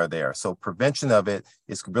 that are there. So prevention of it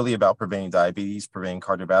is really about preventing diabetes, preventing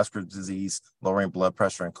cardiovascular disease, lowering blood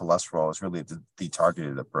pressure and cholesterol is really the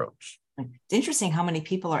targeted approach. It's interesting how many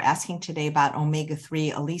people are asking today about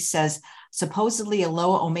omega-3. Elise says, supposedly a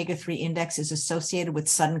low omega-3 index is associated with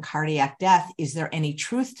sudden cardiac death. Is there any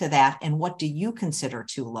truth to that? And what do you consider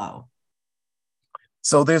too low?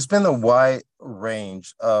 So there's been a wide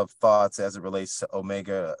range of thoughts as it relates to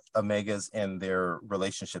omegas and their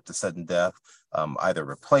relationship to sudden death, either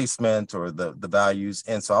replacement or the values.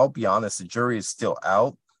 And so I'll be honest, the jury is still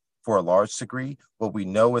out for a large degree. What we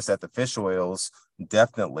know is that the fish oils,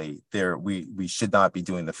 definitely we should not be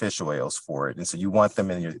doing the fish oils for it. And so you want them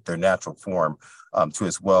in their natural form too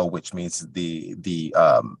as well, which means like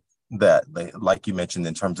you mentioned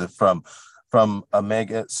in terms of from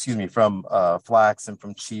flax and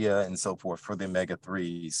from chia and so forth for the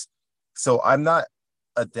omega-3s. So I'm not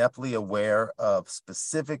adeptly aware of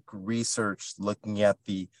specific research looking at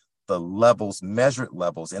the levels, measured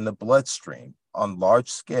levels in the bloodstream on large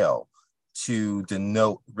scale to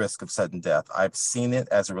denote risk of sudden death. I've seen it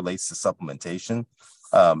as it relates to supplementation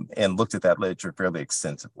and looked at that literature fairly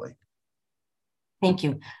extensively. Thank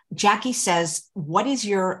you. Jackie says, what do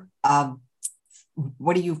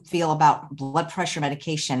you feel about blood pressure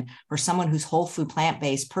medication for someone who's whole food,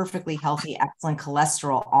 plant-based, perfectly healthy, excellent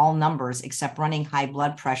cholesterol, all numbers, except running high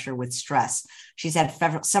blood pressure with stress? She's had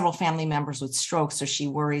several family members with strokes, so she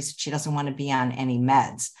worries she doesn't want to be on any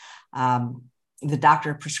meds. The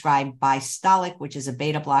doctor prescribed Bistolic, which is a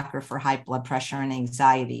beta blocker for high blood pressure and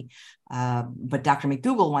anxiety. But Dr.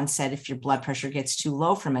 McDougall once said, if your blood pressure gets too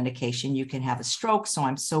low for medication, you can have a stroke. So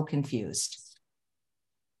I'm so confused.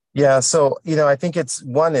 Yeah, so, I think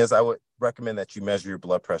I would recommend that you measure your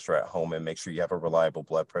blood pressure at home and make sure you have a reliable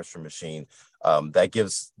blood pressure machine that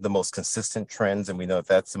gives the most consistent trends. And we know if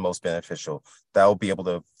that's the most beneficial, that will be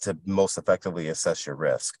able to most effectively assess your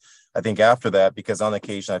risk. I think after that, because on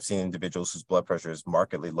occasion, I've seen individuals whose blood pressure is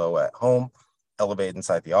markedly low at home, elevated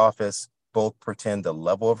inside the office, both pretend the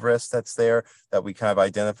level of risk that's there that we kind of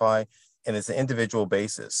identify, and it's an individual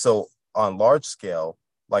basis. So on large scale,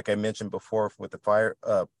 like I mentioned before with the prior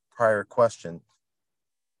question,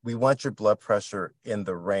 we want your blood pressure in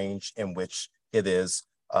the range in which it is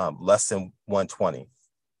less than 120.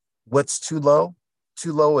 What's too low?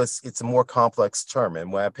 Too low it's a more complex term.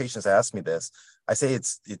 And when patients ask me this, I say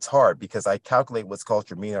it's hard because I calculate what's called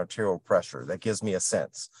your mean arterial pressure. That gives me a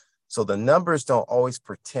sense. So the numbers don't always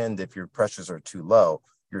pretend if your pressures are too low.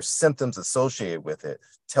 Your symptoms associated with it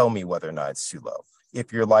tell me whether or not it's too low.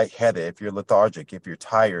 If you're lightheaded, if you're lethargic, if you're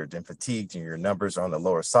tired and fatigued and your numbers are on the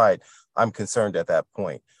lower side, I'm concerned at that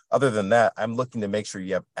point. Other than that, I'm looking to make sure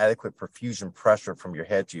you have adequate perfusion pressure from your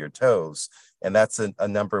head to your toes. And that's a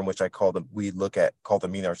number in which called the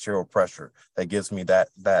mean arterial pressure. That gives me that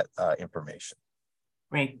information.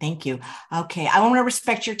 Great. Thank you. Okay. I want to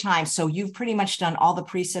respect your time. So you've pretty much done all the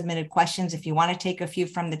pre-submitted questions. If you want to take a few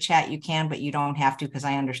from the chat, you can, but you don't have to, because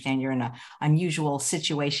I understand you're in an unusual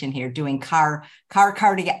situation here doing you're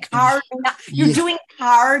doing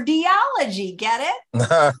cardiology. Get it?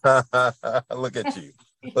 Look at you.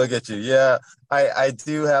 Look at you. Yeah, I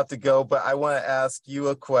do have to go, but I want to ask you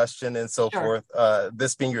a question and so Sure. forth.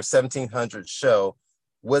 This being your 1700 show,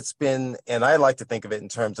 and I like to think of it in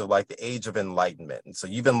terms of like the age of enlightenment. And so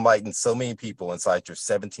you've enlightened so many people inside your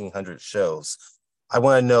 1700 shows. I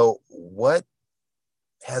want to know what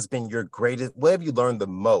have you learned the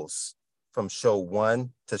most from show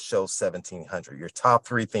 1 to show 1700? Your top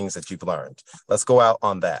 3 things that you've learned. Let's go out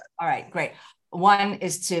on that. All right, great. One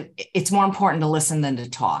is it's more important to listen than to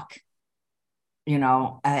talk.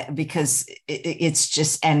 Because it's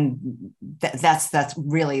just, and that's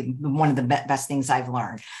really one of the best things I've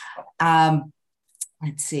learned.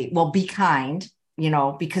 Let's see. Well, be kind,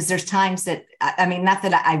 because there's times that, not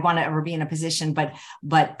that I want to ever be in a position, but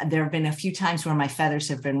there have been a few times where my feathers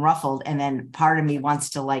have been ruffled, and then part of me wants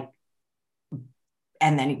to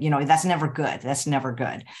and then, that's never good. That's never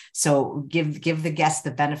good. So give the guest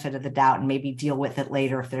the benefit of the doubt and maybe deal with it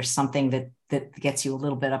later if there's something that gets you a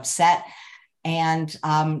little bit upset. And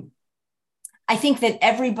I think that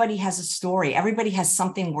everybody has a story. Everybody has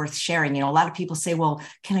something worth sharing. A lot of people say, well,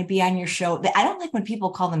 can I be on your show? I don't like when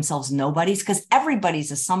people call themselves nobodies, because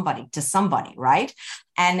everybody's a somebody to somebody, right?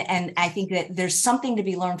 And I think that there's something to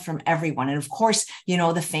be learned from everyone. And of course,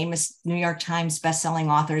 the famous New York Times bestselling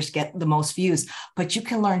authors get the most views, but you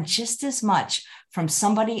can learn just as much from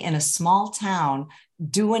somebody in a small town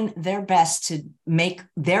doing their best to make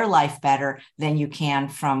their life better than you can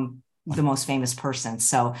from the most famous person.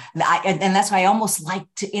 So and that's why I almost like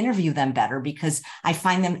to interview them better, because I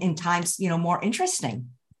find them in times, more interesting.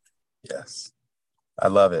 Yes. I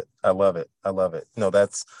love it. I love it. I love it. No,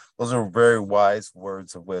 those are very wise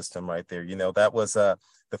words of wisdom right there. That was the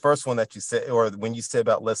first one that you said, or when you said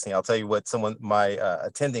about listening. I'll tell you what my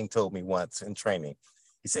attending told me once in training.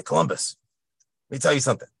 He said, Columbus, let me tell you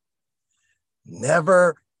something.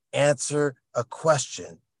 Never answer a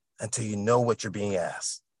question until you know what you're being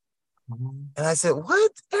asked. Mm-hmm. And I said,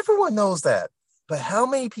 what? Everyone knows that. But how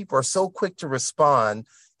many people are so quick to respond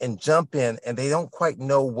and jump in and they don't quite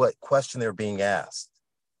know what question they're being asked?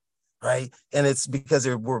 Right. And it's because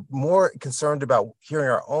we're more concerned about hearing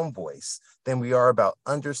our own voice than we are about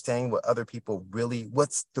understanding what other people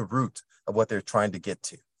what's the root of what they're trying to get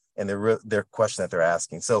to and their question that they're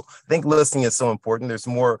asking. So I think listening is so important. There's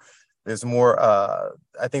more,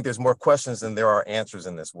 I think there's more questions than there are answers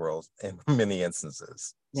in this world in many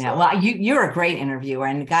instances. Yeah, well, you're a great interviewer.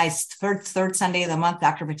 And guys, third Sunday of the month,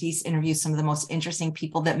 Dr. Batiste interviews some of the most interesting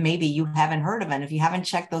people that maybe you haven't heard of. And if you haven't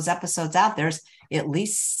checked those episodes out, there's at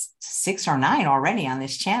least 6 or 9 already on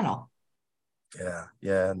this channel.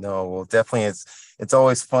 Yeah, no, well, definitely it's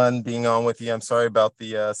always fun being on with you. I'm sorry about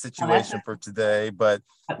the situation for today, but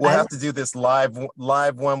we'll have to do this live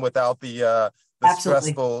one without the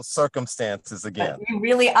stressful circumstances again. But you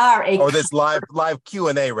really are this live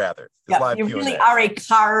Q&A rather. You really are a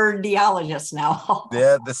cardiologist now.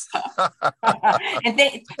 Yeah, and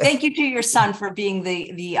thank you to your son for being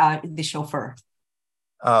the chauffeur.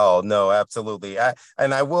 Oh no, absolutely.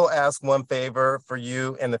 I will ask one favor for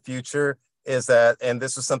you in the future is that, and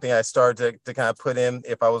this was something I started to kind of put in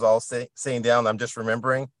if I was all sitting down, I'm just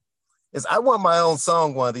remembering, is I want my own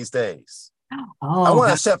song one of these days. Oh, I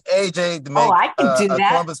want Chef AJ to make I can do that.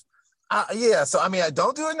 Columbus. Yeah, so I mean, I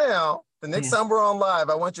don't do it now. The next time we're on live,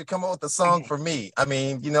 I want you to come up with a song for me. I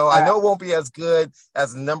mean, I know it won't be as good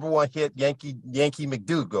as the #1 hit Yankee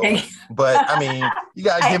McDougal, but I mean, you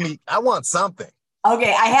gotta give me. I want something.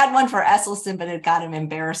 Okay, I had one for Esselstyn, but it got him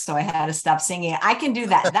embarrassed, so I had to stop singing. I can do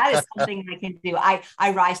that. That is something I can do.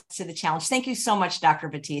 I rise to the challenge. Thank you so much, Dr.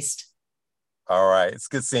 Batiste. All right, it's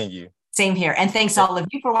good seeing you. Same here. And thanks all of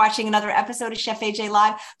you for watching another episode of Chef AJ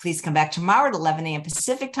Live. Please come back tomorrow at 11 a.m.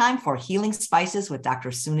 Pacific time for Healing Spices with Dr.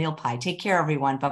 Sunil Pai. Take care, everyone. Bye.